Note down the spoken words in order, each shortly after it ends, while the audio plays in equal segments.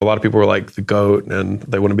A lot of people were like the GOAT and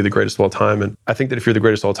they want to be the greatest of all time. And I think that if you're the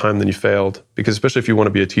greatest of all time, then you failed. Because especially if you want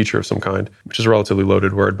to be a teacher of some kind, which is a relatively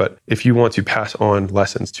loaded word, but if you want to pass on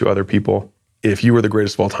lessons to other people, if you were the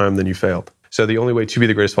greatest of all time, then you failed. So the only way to be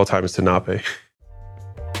the greatest of all time is to not be.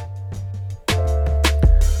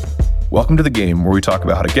 Welcome to The Game, where we talk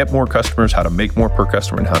about how to get more customers, how to make more per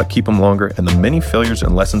customer, and how to keep them longer, and the many failures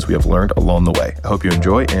and lessons we have learned along the way. I hope you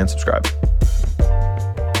enjoy and subscribe.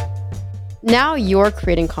 Now you're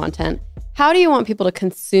creating content. How do you want people to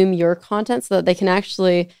consume your content so that they can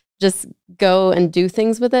actually just go and do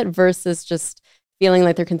things with it versus just feeling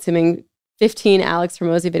like they're consuming 15 Alex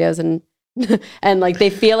Hormozi videos and like they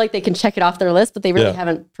feel like they can check it off their list, but they really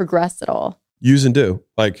haven't progressed at all? Use and do.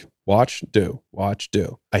 Like watch, do, watch,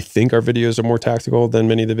 do. I think our videos are more tactical than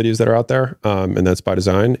many of the videos that are out there. And that's by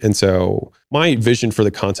design. And so my vision for the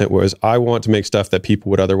content was I want to make stuff that people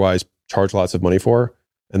would otherwise charge lots of money for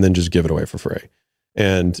and then just give it away for free.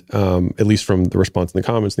 And at least from the response in the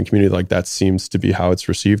comments in the community, like that seems to be how it's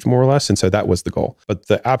received more or less. And so that was the goal. But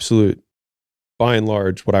the absolute, by and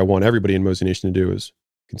large, what I want everybody in Mosey Nation to do is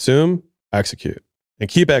consume, execute. And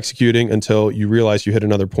keep executing until you realize you hit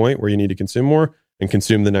another point where you need to consume more and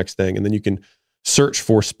consume the next thing. And then you can search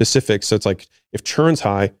for specifics. So it's like, if churn's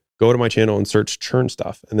high, go to my channel and search churn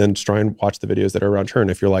stuff. And then try and watch the videos that are around churn.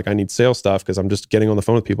 If you're like, I need sales stuff because I'm just getting on the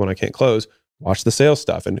phone with people and I can't close, watch the sales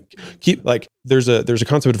stuff. And keep like, there's a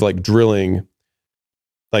concept of like drilling.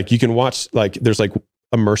 Like you can watch, like there's like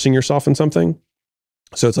immersing yourself in something.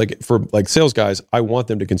 So it's like for like sales guys, I want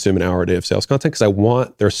them to consume an hour a day of sales content because I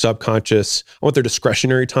want their subconscious, I want their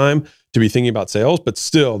discretionary time to be thinking about sales, but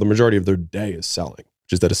still the majority of their day is selling,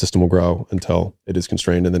 which is that a system will grow until it is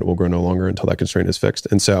constrained and then it will grow no longer until that constraint is fixed.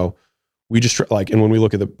 And so we just like, and when we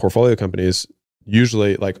look at the portfolio companies,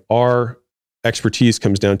 usually like our expertise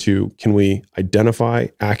comes down to, can we identify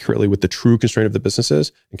accurately what the true constraint of the business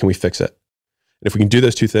is and can we fix it? And if we can do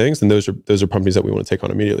those two things, then those are companies that we want to take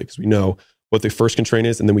on immediately because we know what the first constraint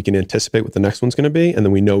is, and then we can anticipate what the next one's going to be, and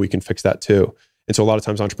then we know we can fix that too. And so a lot of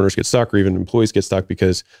times entrepreneurs get stuck or even employees get stuck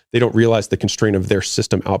because they don't realize the constraint of their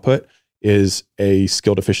system output is a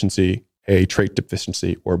skill deficiency, a trait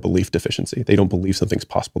deficiency, or a belief deficiency. They don't believe something's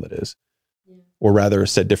possible that is. Yeah. Or rather,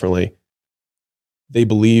 said differently, they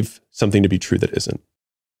believe something to be true that isn't.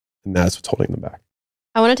 And that's what's holding them back.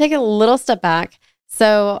 I want to take a little step back.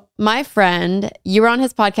 So my friend, you were on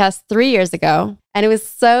his podcast 3 years ago, and it was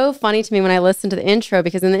so funny to me when I listened to the intro,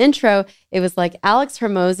 because in the intro, it was like, Alex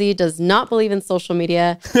Hormozi does not believe in social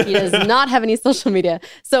media. He does not have any social media.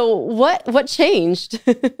 So what changed?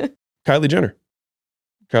 Kylie Jenner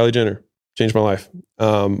changed my life.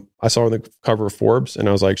 I saw her on the cover of Forbes and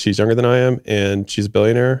I was like, she's younger than I am and she's a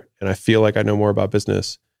billionaire and I feel like I know more about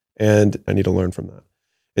business and I need to learn from that.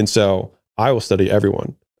 And so I will study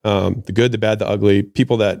everyone. The good, the bad, the ugly,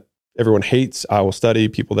 people that everyone hates, I will study.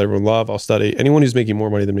 People that everyone loves, I'll study. Anyone who's making more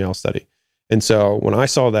money than me, I'll study. And so when I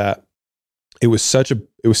saw that, it was such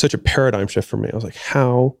a paradigm shift for me. I was like,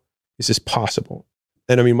 how is this possible?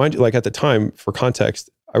 And I mean, mind you, like at the time, for context,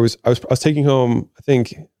 I was taking home, I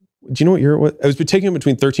think, do you know what year it was? I was taking home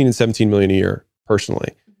between 13 and 17 million a year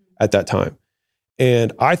personally at that time.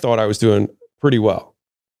 And I thought I was doing pretty well.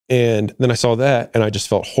 And then I saw that and I just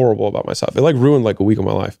felt horrible about myself. It like ruined like a week of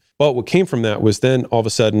my life. But what came from that was then all of a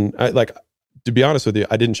sudden, to be honest with you,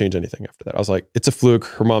 I didn't change anything after that. I was like, it's a fluke.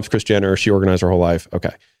 Her mom's Kris Jenner. She organized her whole life.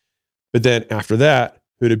 Okay. But then after that,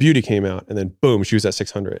 Huda Beauty came out and then boom, she was at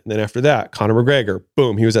 600. And then after that, Conor McGregor,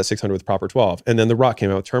 boom, he was at 600 with Proper 12. And then The Rock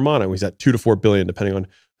came out with Termana and he's at 2 to 4 billion, depending on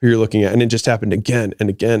who you're looking at. And it just happened again and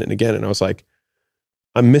again and again. And I was like,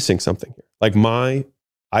 I'm missing something here. Like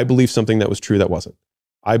I believed something that was true that wasn't.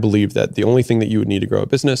 I believed that the only thing that you would need to grow a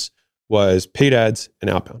business was paid ads and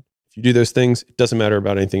outbound. If you do those things, it doesn't matter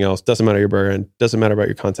about anything else. Doesn't matter your brand. Doesn't matter about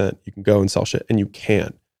your content. You can go and sell shit and you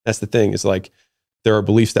can. That's the thing is like, there are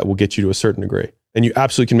beliefs that will get you to a certain degree and you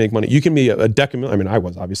absolutely can make money. You can be a decamillionaire. I mean, I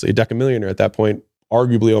was obviously a decamillionaire at that point,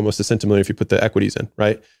 arguably almost a centimillion if you put the equities in,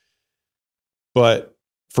 right? But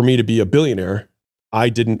for me to be a billionaire, I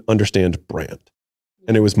didn't understand brand.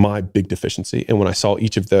 And it was my big deficiency. And when I saw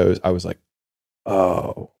each of those, I was like,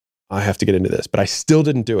 oh, I have to get into this. But I still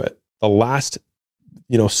didn't do it. The last,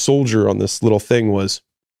 soldier on this little thing was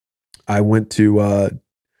I went to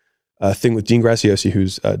a thing with Dean Graziosi,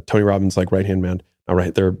 who's Tony Robbins' like right-hand man. All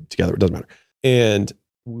right, they're together. It doesn't matter. And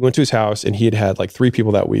we went to his house and he had like 3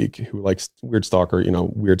 people that week who like weird stalker,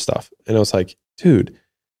 weird stuff. And I was like, dude,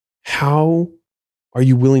 how are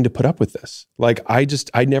you willing to put up with this? Like, I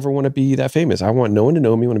never want to be that famous. I want no one to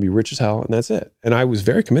know me. I want to be rich as hell. And that's it. And I was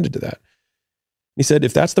very committed to that. He said,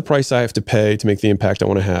 if that's the price I have to pay to make the impact I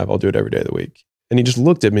want to have, I'll do it every day of the week. And he just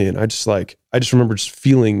looked at me, and I just remember just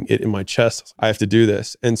feeling it in my chest. I have to do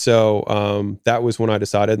this. And so that was when I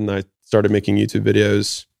decided, and I started making YouTube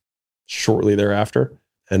videos shortly thereafter.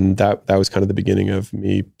 And that was kind of the beginning of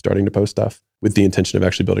me starting to post stuff with the intention of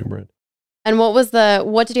actually building a brand. And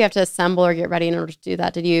what did you have to assemble or get ready in order to do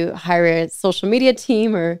that? Did you hire a social media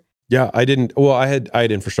team or? Yeah, I didn't. Well, I had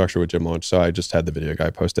infrastructure with Gym Launch, so I just had the video guy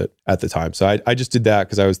post it at the time. So I just did that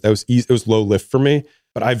because that was easy. It was low lift for me.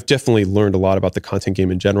 But I've definitely learned a lot about the content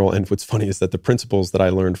game in general. And what's funny is that the principles that I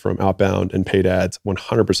learned from outbound and paid ads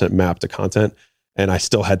 100% mapped to content, and I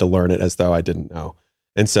still had to learn it as though I didn't know.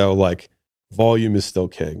 And so like volume is still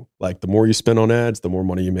king. Like the more you spend on ads, the more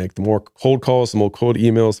money you make. The more cold calls, the more cold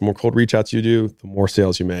emails, the more cold reach outs you do, the more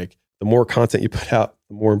sales you make. The more content you put out,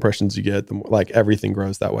 the more impressions you get, the more, like everything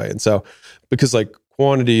grows that way. And so because like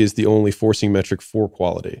quantity is the only forcing metric for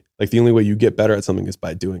quality. Like the only way you get better at something is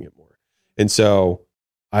by doing it more. And so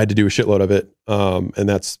I had to do a shitload of it. And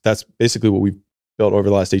that's basically what we've built over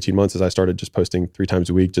the last 18 months is I started just posting 3 times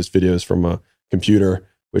a week, just videos from a computer,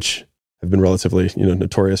 which have been relatively,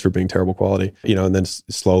 notorious for being terrible quality, and then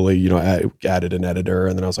slowly, I added an editor.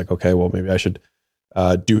 And then I was like, okay, well, maybe I should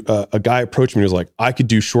do, a guy approached me and was like, I could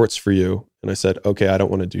do shorts for you. And I said, okay, I don't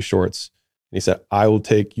want to do shorts. And he said,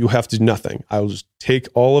 you have to do nothing. I will just take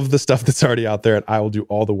all of the stuff that's already out there and I will do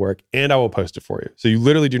all the work and I will post it for you. So you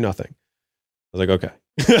literally do nothing. I was like,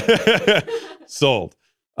 okay, sold.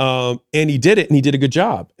 And he did it and he did a good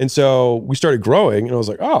job. And so we started growing and I was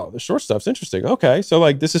like, oh, the short stuff's interesting. Okay. So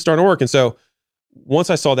like, this is starting to work. And so once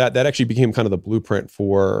I saw that actually became kind of the blueprint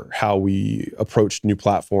for how we approached new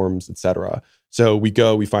platforms, et cetera. So we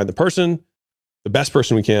find the best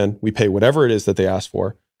person we can, we pay whatever it is that they ask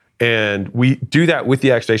for. And we do that with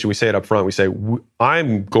the expectation. We say it up front. We say,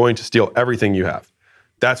 I'm going to steal everything you have.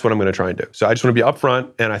 That's what I'm going to try and do. So I just want to be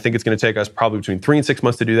upfront. And I think it's going to take us probably between 3 and 6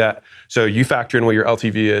 months to do that. So you factor in what your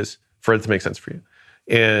LTV is for it to make sense for you.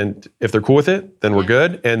 And if they're cool with it, then we're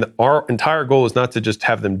good. And our entire goal is not to just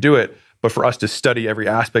have them do it, but for us to study every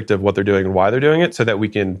aspect of what they're doing and why they're doing it so that we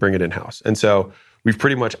can bring it in-house. And so we've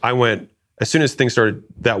pretty much, as soon as things started,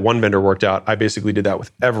 that one vendor worked out, I basically did that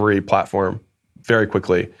with every platform very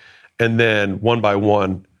quickly. And then one by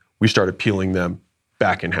one, we started peeling them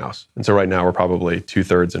back in-house. And so right now we're probably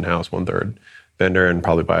 2/3 in-house, 1/3 vendor, and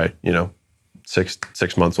probably by,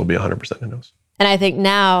 6 months we'll be 100% in-house. And I think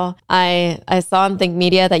now I saw on Think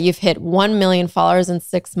Media that you've hit 1 million followers in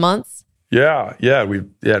 6 months. Yeah, we've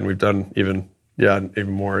done even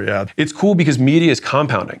more. Yeah, it's cool because media is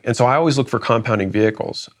compounding, and so I always look for compounding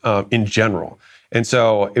vehicles in general. And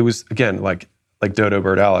so it was again like Dodo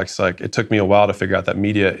Bird Alex. Like it took me a while to figure out that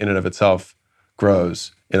media in and of itself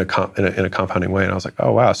grows in a compounding way. And I was like,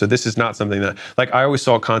 oh wow, so this is not something that like I always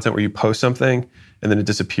saw content where you post something and then it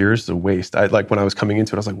disappears. It's a waste. When I was coming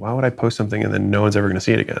into it, I was like, why would I post something and then no one's ever going to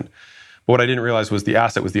see it again? But what I didn't realize was the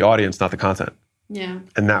asset was the audience, not the content. Yeah.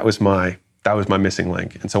 And that was my missing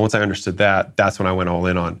link. And so once I understood that, that's when I went all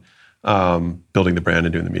in on building the brand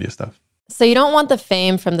and doing the media stuff. So you don't want the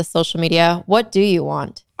fame from the social media. What do you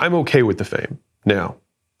want? I'm okay with the fame now.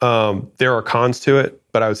 There are cons to it,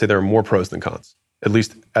 but I would say there are more pros than cons, at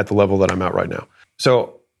least at the level that I'm at right now.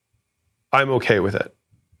 So I'm okay with it.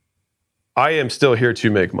 I am still here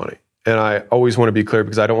to make money. And I always want to be clear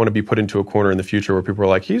because I don't want to be put into a corner in the future where people are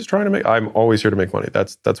like, he's trying to make, I'm always here to make money.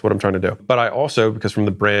 That's what I'm trying to do. But I also, because from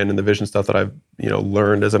the brand and the vision stuff that I've,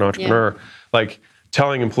 learned as an entrepreneur, like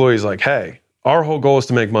telling employees like, hey, our whole goal is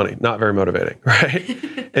to make money, not very motivating,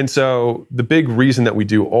 right? And so the big reason that we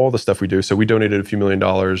do all the stuff we do, so we donated a few $1 million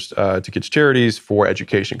to kids' charities for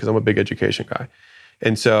education because I'm a big education guy.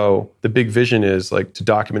 And so the big vision is like to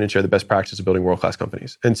document and share the best practices of building world-class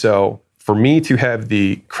companies. And so for me to have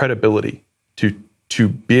the credibility to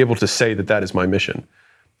be able to say that that is my mission,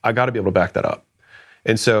 I got to be able to back that up.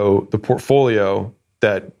 And so the portfolio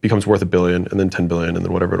that becomes worth $1 billion and then 10 billion and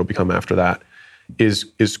then whatever it'll become after that is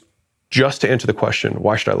just to answer the question,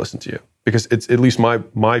 why should I listen to you? Because it's at least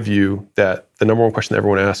my view that the number one question that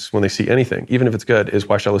everyone asks when they see anything, even if it's good, is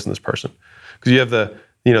why should I listen to this person? Because you have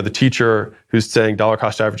the teacher who's saying dollar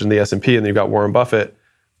cost average in the S&P, and then you've got Warren Buffett.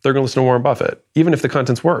 They're going to listen to Warren Buffett, even if the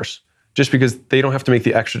content's worse, just because they don't have to make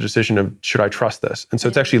the extra decision of should I trust this? And so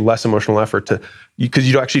it's actually less emotional effort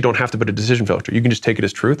because you actually don't have to put a decision filter. You can just take it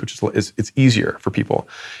as truth, which is it's easier for people.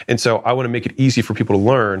 And so I want to make it easy for people to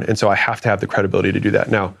learn, and so I have to have the credibility to do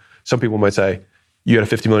that. Now, some people might say, you had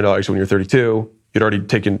a $50 million when you're 32. You'd already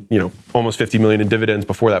taken, almost 50 million in dividends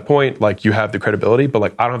before that point. Like you have the credibility, but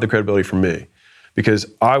like I don't have the credibility from me because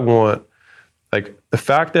I want like the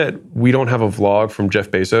fact that we don't have a vlog from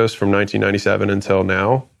Jeff Bezos from 1997 until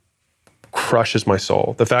now crushes my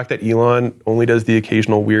soul. The fact that Elon only does the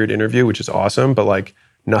occasional weird interview, which is awesome, but like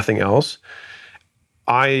nothing else.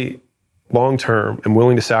 I, long term, am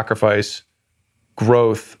willing to sacrifice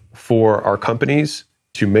growth for our companies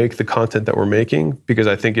to make the content that we're making because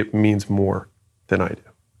I think it means more than I do.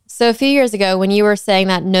 So a few years ago, when you were saying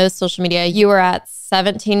that no social media, you were at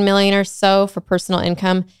 17 million or so for personal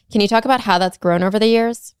income. Can you talk about how that's grown over the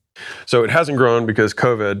years? So it hasn't grown because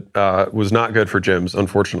COVID was not good for gyms,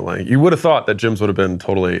 unfortunately. You would have thought that gyms would have been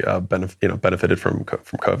totally benefited from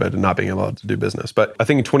COVID and not being able to do business. But I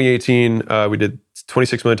think in 2018, we did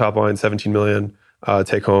 26 million top line, 17 million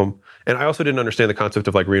take home. And I also didn't understand the concept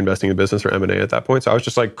of like reinvesting in business or M&A at that point. So I was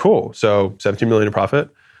just like, cool. So 17 million in profit,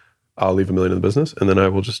 I'll leave $1 million in the business, and then I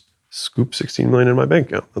will just scoop 16 million in my bank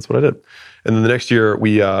account. That's what I did. And then the next year,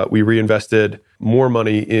 we reinvested more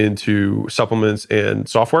money into supplements and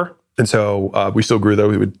software. And so we still grew, though.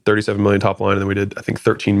 We did 37 million top line, and then we did, I think,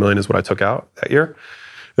 13 million is what I took out that year.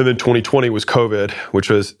 And then 2020 was COVID, which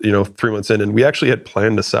was 3 months in, and we actually had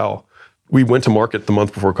planned to sell. We went to market the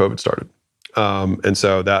month before COVID started, and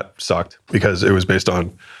so that sucked because it was based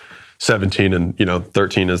on 17 and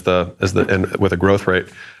 13 as the and with a growth rate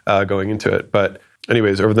going into it. But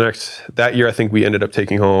anyways, over that year, I think we ended up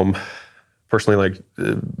taking home personally like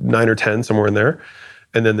 9 or 10, somewhere in there.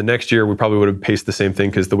 And then the next year, we probably would have paced the same thing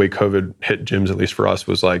because the way COVID hit gyms, at least for us,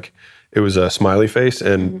 was like it was a smiley face,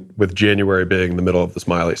 and with January being the middle of the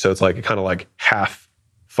smiley, so it's like it kind of like half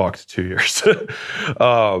fucked 2 years.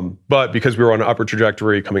 But because we were on an upward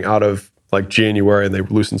trajectory coming out of like January, and they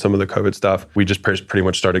loosened some of the COVID stuff, we just pretty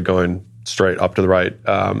much started going straight up to the right.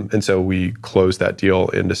 And so we closed that deal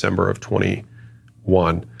in December of 21,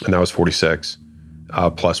 and that was 46,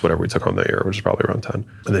 plus whatever we took home that year, which is probably around 10.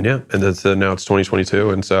 And then, now it's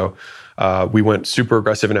 2022. And so we went super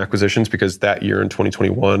aggressive in acquisitions because that year in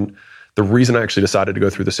 2021, the reason I actually decided to go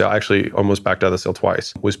through the sale, I actually almost backed out of the sale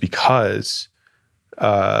twice, was because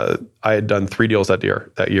I had done 3 deals that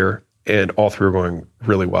year, and all 3 were going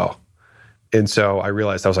really well. And so I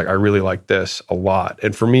realized, I was like, I really like this a lot.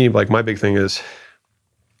 And for me, like my big thing is,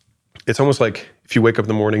 it's almost like if you wake up in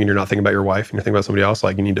the morning and you're not thinking about your wife and you're thinking about somebody else,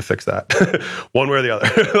 like you need to fix that one way or the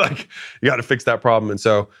other. Like you got to fix that problem. And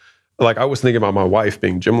so like I wasn't thinking about my wife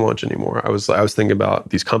being gym lunch anymore. I was thinking about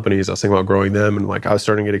these companies. I was thinking about growing them, and like I was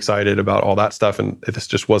starting to get excited about all that stuff. And this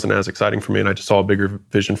just wasn't as exciting for me. And I just saw a bigger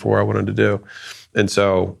vision for what I wanted to do. And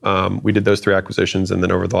so we did those 3 acquisitions. And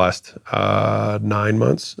then over the last 9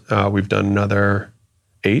 months, we've done another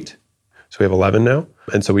 8. So we have 11 now.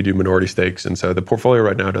 And so we do minority stakes. And so the portfolio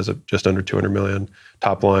right now does just under 200 million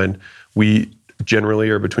top line. We generally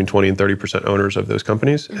are between 20 and 30% owners of those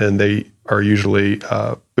companies. And they are usually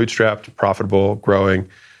bootstrapped, profitable, growing,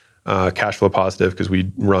 cash flow positive, because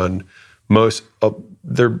we run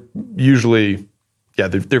they're usually,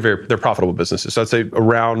 they're profitable businesses. So I'd say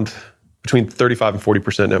around between 35 and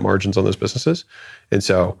 40% net margins on those businesses. And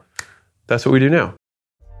so that's what we do now.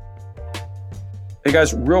 Hey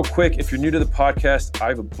guys, real quick, if you're new to the podcast, I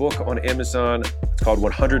have a book on Amazon. It's called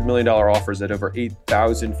 $100 Million Offers at over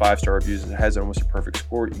 8,000 5-star reviews. It has almost a perfect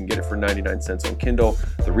score. You can get it for 99 cents on Kindle.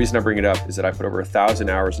 The reason I bring it up is that I put over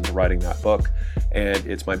 1,000 hours into writing that book, and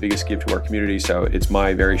it's my biggest gift to our community. So it's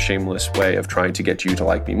my very shameless way of trying to get you to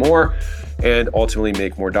like me more and ultimately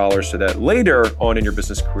make more dollars so that later on in your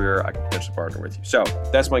business career, I can potentially partner with you. So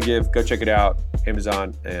that's my give. Go check it out,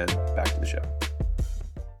 Amazon, and back to the show.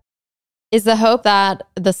 Is the hope that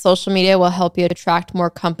the social media will help you attract more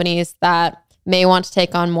companies that may want to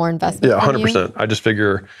take on more investment? Yeah, 100%. I just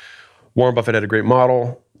figure Warren Buffett had a great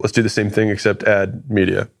model. Let's do the same thing except add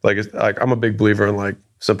media. Like I'm a big believer in like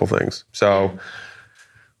simple things. So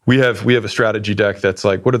we have a strategy deck that's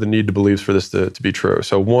like, what are the need to believes for this to be true?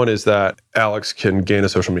 So one is that Alex can gain a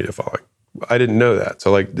social media following. I didn't know that. So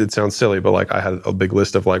like, it sounds silly, but like I had a big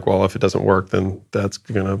list of like, well, if it doesn't work, then that's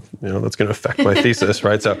gonna affect my thesis,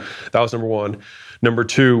 right? So that was number one. Number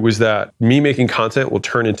two was that me making content will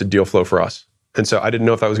turn into deal flow for us. And so I didn't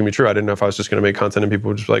know if that was gonna be true. I didn't know if I was just gonna make content and people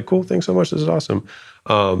would just be like, cool, thanks so much, this is awesome.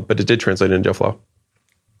 But it did translate into deal flow.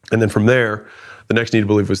 And then from there, the next need to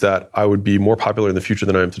believe was that I would be more popular in the future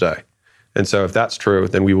than I am today. And so if that's true,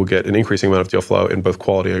 then we will get an increasing amount of deal flow in both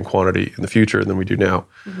quality and quantity in the future than we do now.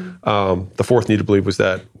 Mm-hmm. The fourth need to believe was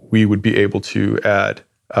that we would be able to add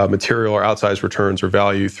material or outsized returns or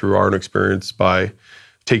value through our own experience by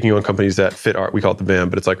taking on companies that fit we call it the VAM,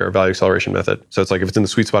 but it's like our value acceleration method. So it's like if it's in the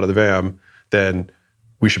sweet spot of the VAM, then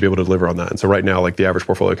we should be able to deliver on that. And so right now, like the average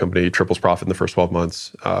portfolio company triples profit in the first 12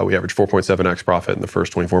 months. We average 4.7x profit in the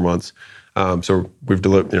first 24 months. So we've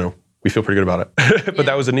delivered, we feel pretty good about it. But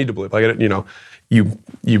that was a need to believe. Like, you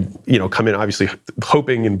come in obviously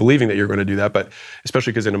hoping and believing that you're going to do that, but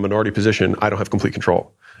especially because in a minority position, I don't have complete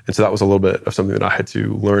control. And so that was a little bit of something that I had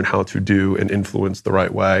to learn how to do and influence the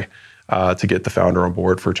right way to get the founder on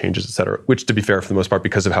board for changes, et cetera, which, to be fair, for the most part,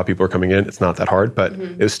 because of how people are coming in, it's not that hard, but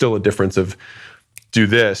it's still a difference of do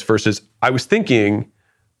this versus I was thinking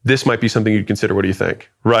this might be something you'd consider. What do you think?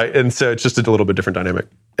 Right. And so it's just a little bit different dynamic.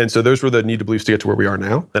 And so those were the need to beliefs to get to where we are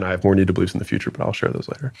now. And I have more need to beliefs in the future, but I'll share those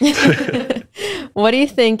later. What do you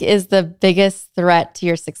think is the biggest threat to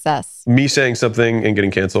your success? Me saying something and getting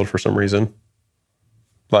canceled for some reason.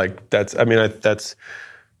 Like that's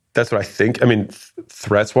what I think. I mean,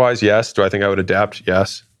 threats wise, yes. Do I think I would adapt?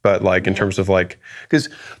 Yes. But like in terms of like, because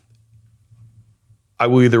I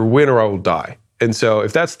will either win or I will die. And so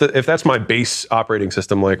if that's my base operating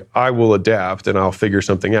system, like I will adapt and I'll figure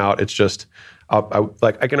something out. It's just, I was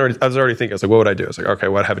already thinking, I was like, what would I do? I was like, okay,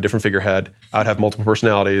 well, I'd have a different figurehead. I'd have multiple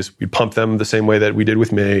personalities. We'd pump them the same way that we did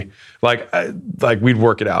with me. Like we'd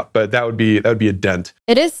work it out, but that would be a dent.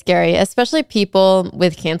 It is scary, especially people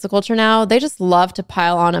with cancel culture now. They just love to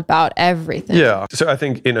pile on about everything. Yeah. So I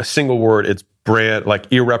think in a single word, it's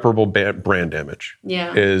irreparable brand damage.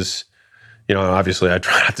 Yeah. Is, obviously I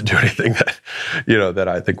try not to do anything that, that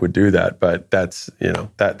I think would do that, but that's,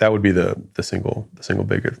 that would be the single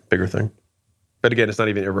bigger thing. But again, it's not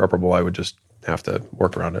even irreparable. I would just have to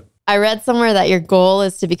work around it. I read somewhere that your goal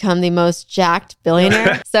is to become the most jacked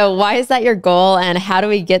billionaire. So why is that your goal and how do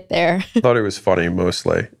we get there? I thought it was funny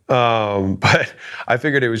mostly. But I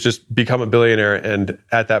figured it was just become a billionaire. And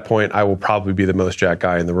at that point, I will probably be the most jacked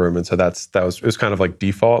guy in the room. And so it was kind of like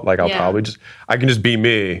default. Like I can just be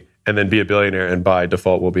me and then be a billionaire. And by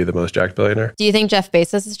default, will be the most jacked billionaire. Do you think Jeff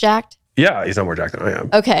Bezos is jacked? Yeah, he's not more jacked than I am.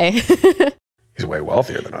 Okay. He's way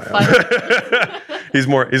wealthier than I am. He's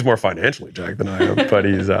more financially jacked than I am, but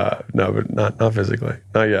he's but not physically,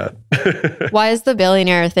 not yet. Why is the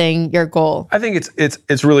billionaire thing your goal? I think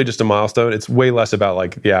it's really just a milestone. It's way less about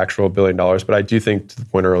like the actual $1 billion, but I do think to the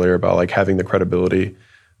point earlier about like having the credibility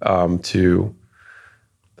to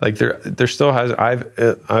like there still has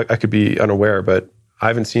I could be unaware, but I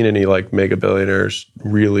haven't seen any like mega billionaires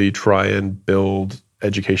really try and build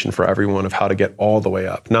education for everyone of how to get all the way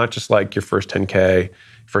up. Not just like your first 10K,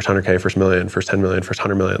 first 100K, first million, first 10 million, first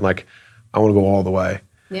 100 million. Like I want to go all the way.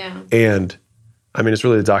 Yeah. And I mean, it's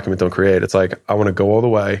really the document don't create. It's like, I want to go all the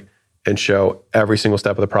way and show every single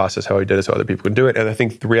step of the process, how I did it so other people can do it. And I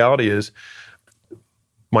think the reality is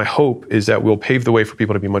my hope is that we'll pave the way for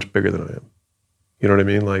people to be much bigger than I am. You know what I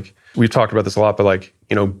mean? Like we've talked about this a lot, but like,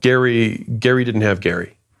 Gary didn't have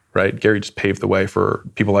Gary. Right? Gary just paved the way for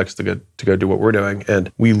people like us to go do what we're doing.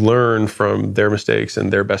 And we learn from their mistakes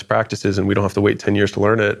and their best practices, and we don't have to wait 10 years to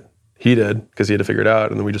learn it. He did, because he had to figure it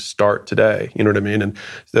out. And then we just start today. You know what I mean? And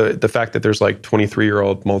the fact that there's like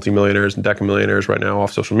 23-year-old multimillionaires and decamillionaires right now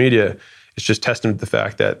off social media is just testament to the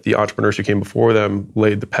fact that the entrepreneurs who came before them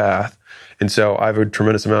laid the path. And so I have a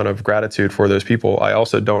tremendous amount of gratitude for those people. I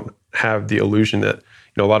also don't have the illusion that,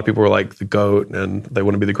 a lot of people were like the GOAT and they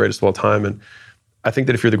want to be the greatest of all time. And I think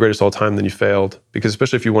that if you're the greatest of all time, then you failed. Because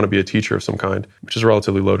especially if you want to be a teacher of some kind, which is a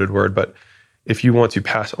relatively loaded word, but if you want to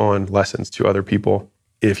pass on lessons to other people,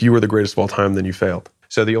 if you were the greatest of all time, then you failed.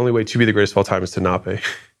 So the only way to be the greatest of all time is to not be.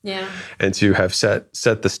 Yeah. And to have set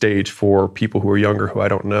the stage for people who are younger, who I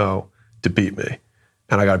don't know, to beat me.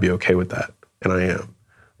 And I got to be okay with that. And I am.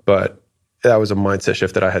 But that was a mindset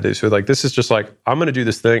shift that I had to do. So like, this is just like, I'm going to do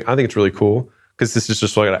this thing. I think it's really cool. Because this is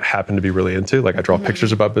just what I happen to be really into. Like I draw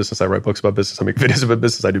pictures about business, I write books about business, I make videos about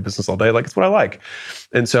business, I do business all day. Like it's what I like.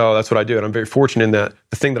 And so that's what I do. And I'm very fortunate in that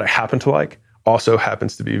the thing that I happen to like also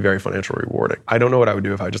happens to be very financially rewarding. I don't know what I would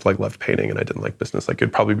do if I just like left painting and I didn't like business. Like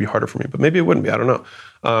it'd probably be harder for me, but maybe it wouldn't be, I don't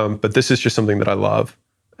know. But this is just something that I love.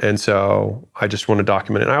 And so I just want to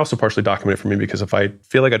document it. And I also partially document it for me because if I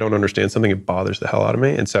feel like I don't understand something, it bothers the hell out of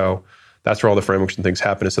me. And so that's where all the frameworks and things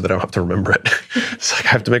happen, is so that I don't have to remember it. It's like I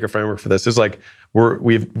have to make a framework for this. It's like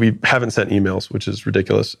we haven't sent emails, which is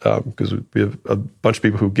ridiculous because we have a bunch of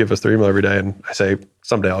people who give us their email every day, and I say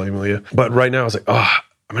someday I'll email you. But right now, I was like, I'm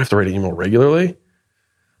gonna have to write an email regularly.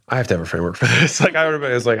 I have to have a framework for this. Like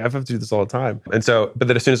everybody's like, I have to do this all the time. And so, but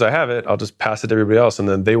then as soon as I have it, I'll just pass it to everybody else, and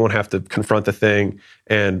then they won't have to confront the thing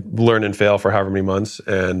and learn and fail for however many months,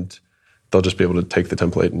 and they'll just be able to take the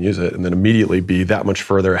template and use it and then immediately be that much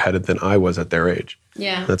further ahead than I was at their age.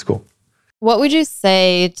 Yeah. That's cool. What would you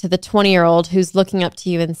say to the 20-year-old who's looking up to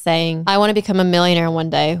you and saying, I want to become a millionaire one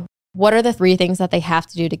day? What are the 3 things that they have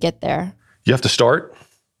to do to get there? You have to start.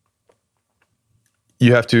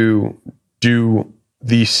 You have to do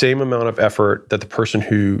the same amount of effort that the person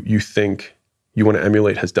who you think you want to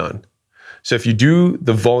emulate has done. So if you do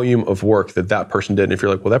the volume of work that that person did, and if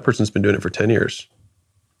you're like, well, that person's been doing it for 10 years,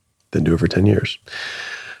 then do it for 10 years.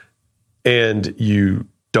 And you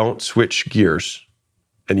don't switch gears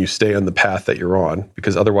and you stay on the path that you're on,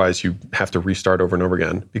 because otherwise you have to restart over and over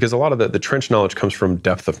again. Because a lot of the trench knowledge comes from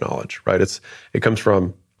depth of knowledge, right? It comes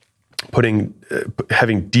from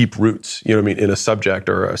having deep roots, you know what I mean, in a subject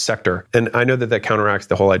or a sector. And I know that counteracts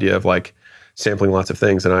the whole idea of like sampling lots of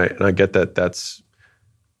things. And I get that that's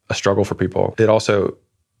a struggle for people. It also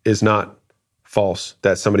is not false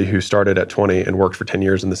that somebody who started at 20 and worked for 10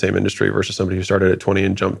 years in the same industry versus somebody who started at 20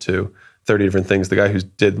 and jumped to 30 different things, the guy who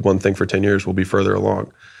did one thing for 10 years will be further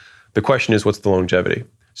along. The question is, what's the longevity?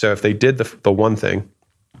 So if they did the one thing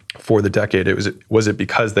for the decade, was it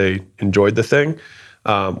because they enjoyed the thing?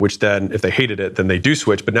 Which then, if they hated it, then they do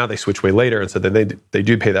switch, but now they switch way later, and so then they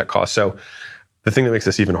do pay that cost. So the thing that makes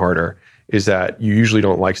this even harder is that you usually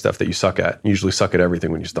don't like stuff that you suck at. You usually suck at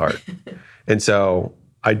everything when you start. And so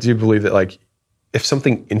I do believe that, like, if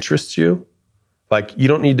something interests you, like, you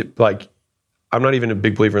don't need to, like, I'm not even a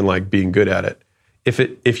big believer in like being good at it.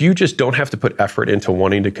 If you just don't have to put effort into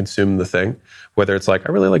wanting to consume the thing, whether it's like,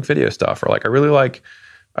 I really like video stuff, or like I really like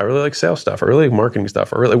sales stuff, or really like marketing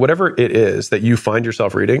stuff, or really whatever it is that you find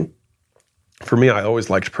yourself reading. For me, I always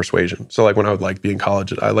liked persuasion. So like when I would like be in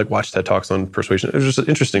college, I like watched TED Talks on persuasion. It was just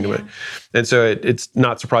interesting to me. And so it's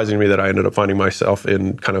not surprising to me that I ended up finding myself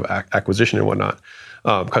in kind of acquisition and whatnot,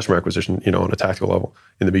 customer acquisition, you know, on a tactical level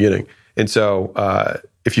in the beginning. And so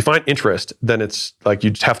if you find interest, then it's like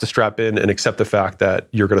you just have to strap in and accept the fact that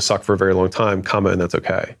you're going to suck for a very long time, and that's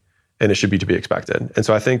okay. And it should be to be expected. And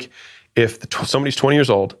so I think if somebody's 20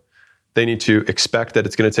 years old, they need to expect that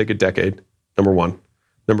it's going to take a decade, number one.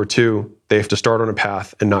 Number two, they have to start on a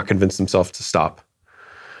path and not convince themselves to stop.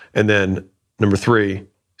 And then number three,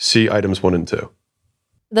 see items 1 and 2.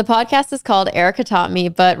 The podcast is called Erika Taught Me,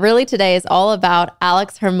 but really today is all about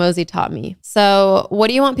Alex Hormozi taught me. So what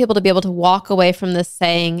do you want people to be able to walk away from this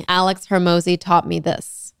saying, Alex Hormozi taught me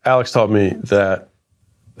this? Alex taught me that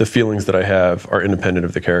the feelings that I have are independent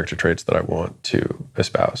of the character traits that I want to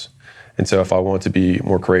espouse. And so if I want to be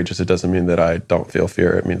more courageous, it doesn't mean that I don't feel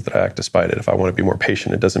fear. It means that I act despite it. If I want to be more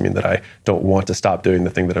patient, it doesn't mean that I don't want to stop doing the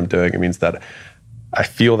thing that I'm doing. It means that I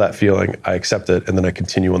feel that feeling, I accept it, and then I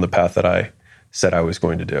continue on the path that I said I was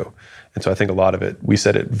going to do. And so I think a lot of it, we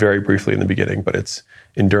said it very briefly in the beginning, but it's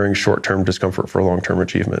enduring short-term discomfort for long-term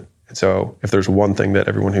achievement. And so if there's one thing that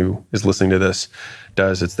everyone who is listening to this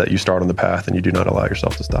does, it's that you start on the path and you do not allow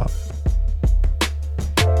yourself to stop.